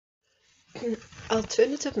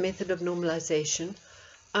Alternative method of normalization,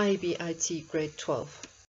 IB IT grade 12.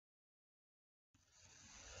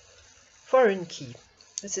 Foreign key.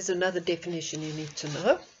 This is another definition you need to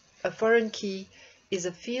know. A foreign key is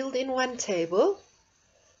a field in one table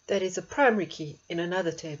that is a primary key in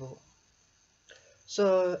another table.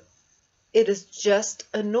 So it is just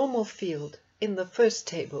a normal field in the first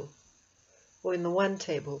table or in the one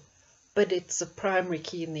table, but it's a primary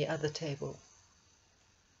key in the other table.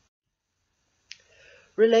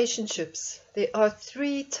 Relationships. There are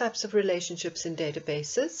three types of relationships in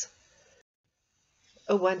databases.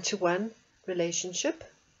 A one-to-one relationship.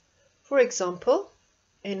 For example,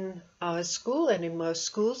 in our school and in most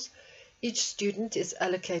schools, each student is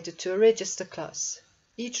allocated to a register class.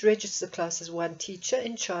 Each register class has one teacher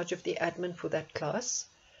in charge of the admin for that class,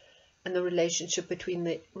 and the relationship between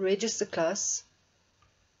the register class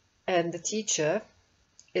and the teacher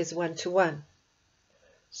is one-to-one.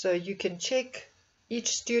 So you can check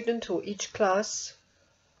each student or each class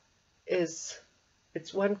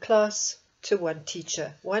it's one class to one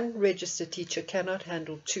teacher. One register teacher cannot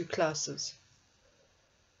handle two classes.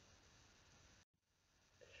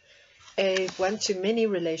 A one-to-many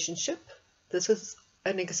relationship. This is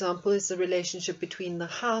an example is the relationship between a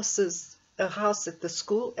house at the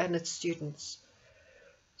school and its students.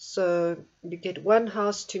 So you get one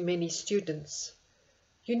house to many students.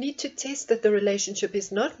 You need to test that the relationship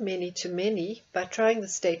is not many to many by trying the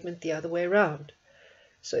statement the other way around.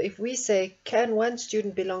 So if we say, can one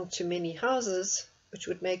student belong to many houses, which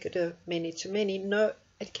would make it a many to many, no,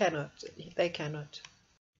 it cannot. They cannot.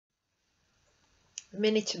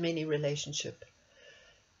 Many to many relationship.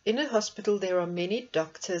 In a hospital, there are many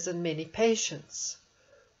doctors and many patients.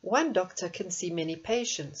 One doctor can see many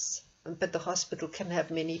patients, but the hospital can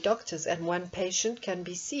have many doctors, and one patient can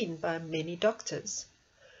be seen by many doctors.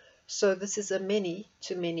 So this is a many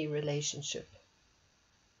to many relationship.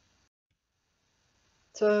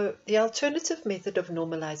 So the alternative method of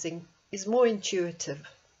normalizing is more intuitive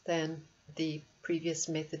than the previous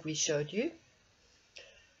method we showed you.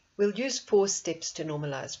 We'll use 4 steps to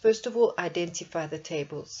normalize. First of all, identify the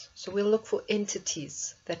tables. So we'll look for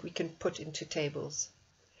entities that we can put into tables.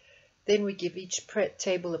 Then we give each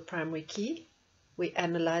table a primary key. We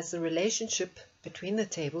analyze the relationship between the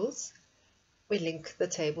tables. We link the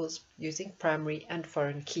tables using primary and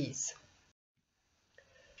foreign keys.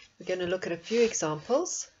 We're going to look at a few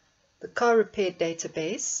examples. The car repair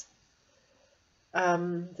database.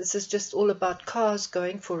 This is just all about cars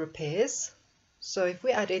going for repairs. So if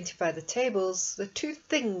we identify the tables, the two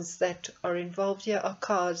things that are involved here are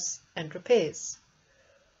cars and repairs.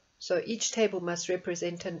 So each table must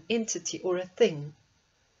represent an entity or a thing.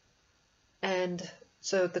 And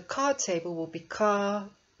so the car table will be car,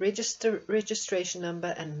 registration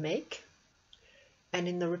number and make. And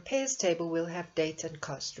in the repairs table, we'll have date and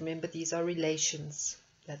cost. Remember, these are relations.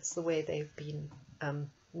 That's the way they've been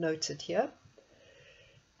noted here.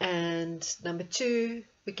 And number 2,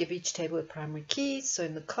 we give each table a primary key. So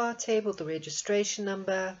in the car table, the registration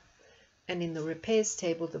number, and in the repairs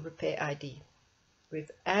table, the repair ID.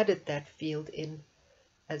 We've added that field in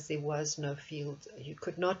as there was no field. You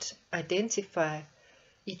could not identify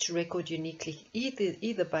each record uniquely,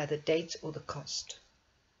 either by the date or the cost.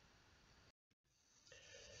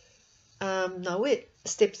 Now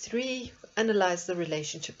step 3, analyze the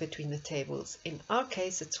relationship between the tables. In our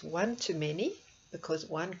case, it's one to many because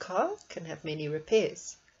one car can have many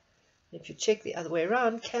repairs. If you check the other way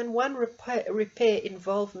around, can one repair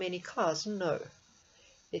involve many cars? No,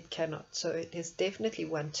 it cannot. So it is definitely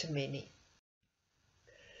one to many.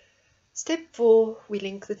 Step 4, we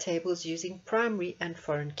link the tables using primary and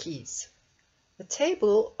foreign keys. The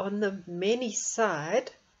table on the many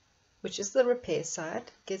side, which is the repair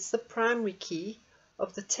side, gets the primary key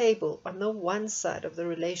of the table on the one side of the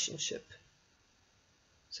relationship.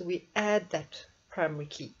 So we add that primary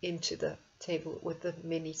key into the table with the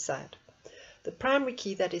many side. The primary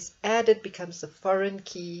key that is added becomes the foreign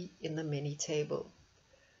key in the many table.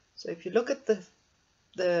 So if you look at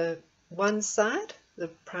the one side, the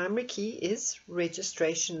primary key is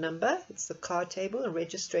registration number. It's the car table, and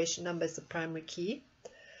registration number is the primary key.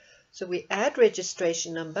 So we add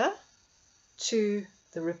registration number to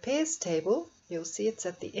the repairs table. You'll see it's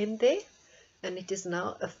at the end there, and it is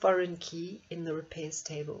now a foreign key in the repairs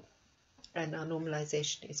table. And our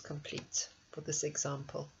normalization is complete for this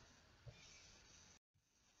example.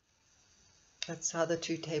 That's how the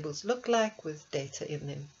two tables look like with data in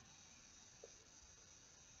them.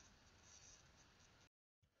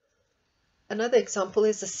 Another example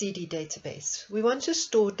is a CD database. We want to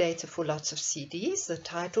store data for lots of CDs, the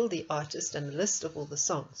title, the artist, and a list of all the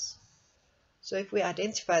songs. So if we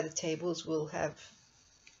identify the tables, we'll have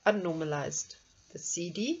unnormalized the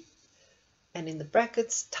CD, and in the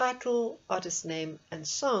brackets, title, artist name, and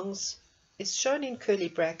songs is shown in curly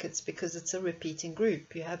brackets because it's a repeating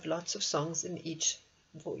group. You have lots of songs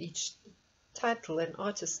for each title and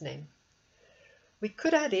artist name. We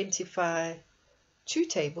could identify two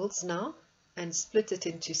tables now and split it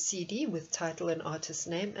into CD with title and artist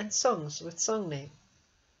name and songs with song name.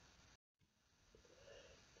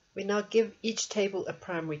 We now give each table a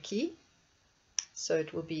primary key. So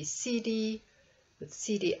it will be CD with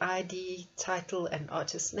CD ID, title and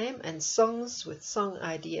artist name, and songs with song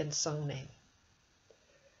ID and song name.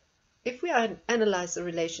 If we analyze the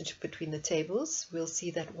relationship between the tables, we'll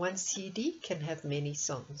see that one CD can have many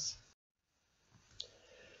songs.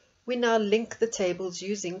 We now link the tables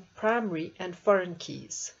using primary and foreign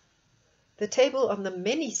keys. The table on the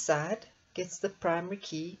many side gets the primary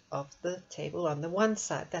key of the table on the one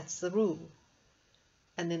side. That's the rule.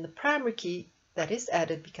 And then the primary key that is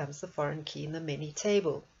added becomes the foreign key in the many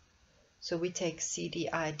table. So we take CD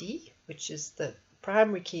ID, which is the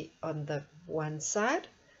primary key on the one side,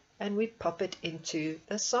 and we pop it into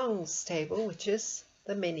the songs table, which is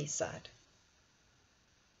the many side.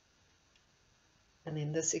 And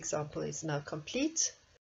then this example is now complete.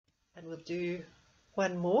 And we'll do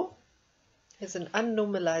one more. Here's an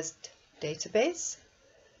unnormalized database,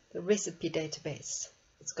 the recipe database.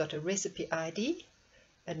 It's got a recipe ID,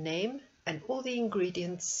 a name, and all the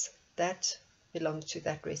ingredients that belong to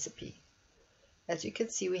that recipe. As you can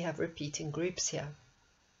see, we have repeating groups here.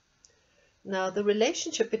 Now, the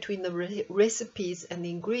relationship between the recipes and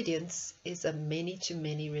the ingredients is a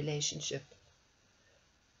many-to-many relationship.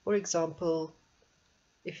 For example,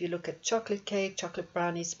 if you look at chocolate cake, chocolate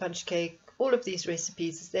brownie, sponge cake, all of these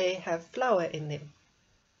recipes, they have flour in them.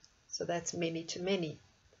 So that's many-to-many.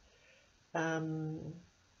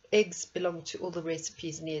 Eggs belong to all the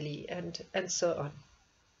recipes nearly, and so on.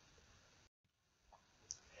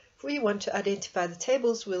 If we want to identify the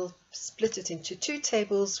tables, we'll split it into two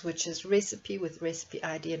tables, which is recipe with recipe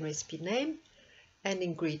ID and recipe name, and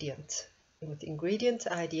ingredient with ingredient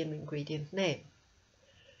ID and ingredient name.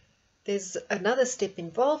 There's another step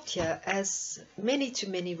involved here, as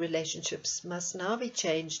many-to-many relationships must now be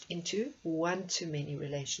changed into one-to-many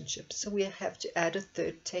relationships. So we have to add a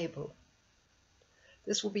third table.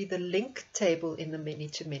 This will be the link table in the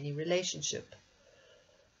many-to-many relationship.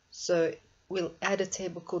 So we'll add a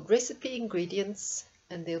table called recipe ingredients,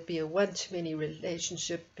 and there'll be a one-to-many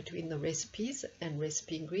relationship between the recipes and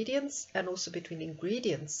recipe ingredients, and also between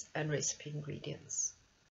ingredients and recipe ingredients.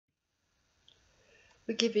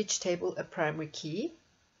 We give each table a primary key.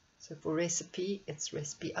 So for recipe, it's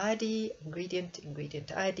recipe ID, ingredient,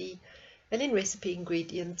 ingredient ID, and in recipe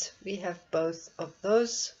ingredient, we have both of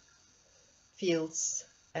those fields,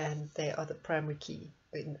 and they are the primary key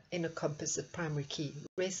in a composite primary key,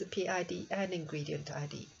 recipe ID and ingredient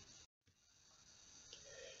ID.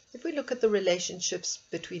 If we look at the relationships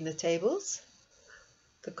between the tables,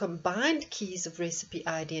 the combined keys of recipe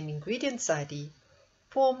ID and ingredients ID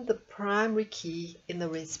form the primary key in the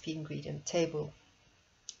recipe ingredient table.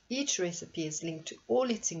 Each recipe is linked to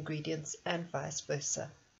all its ingredients and vice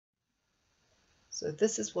versa. So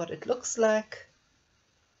this is what it looks like.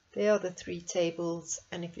 There are the three tables,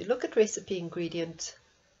 and if you look at recipe ingredient,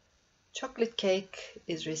 chocolate cake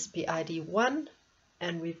is recipe ID 1,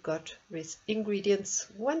 and we've got ingredients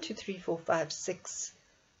 1, 2, 3, 4, 5, 6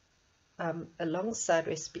 alongside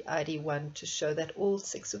recipe ID 1 to show that all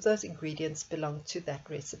 6 of those ingredients belong to that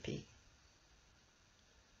recipe.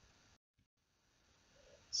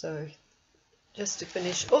 So just to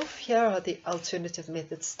finish off, here are the alternative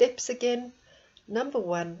method steps again. Number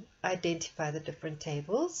 1, identify the different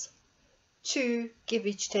tables. 2, give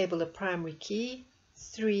each table a primary key.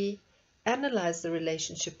 3, analyze the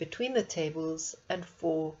relationship between the tables. And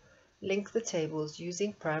 4, link the tables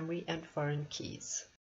using primary and foreign keys.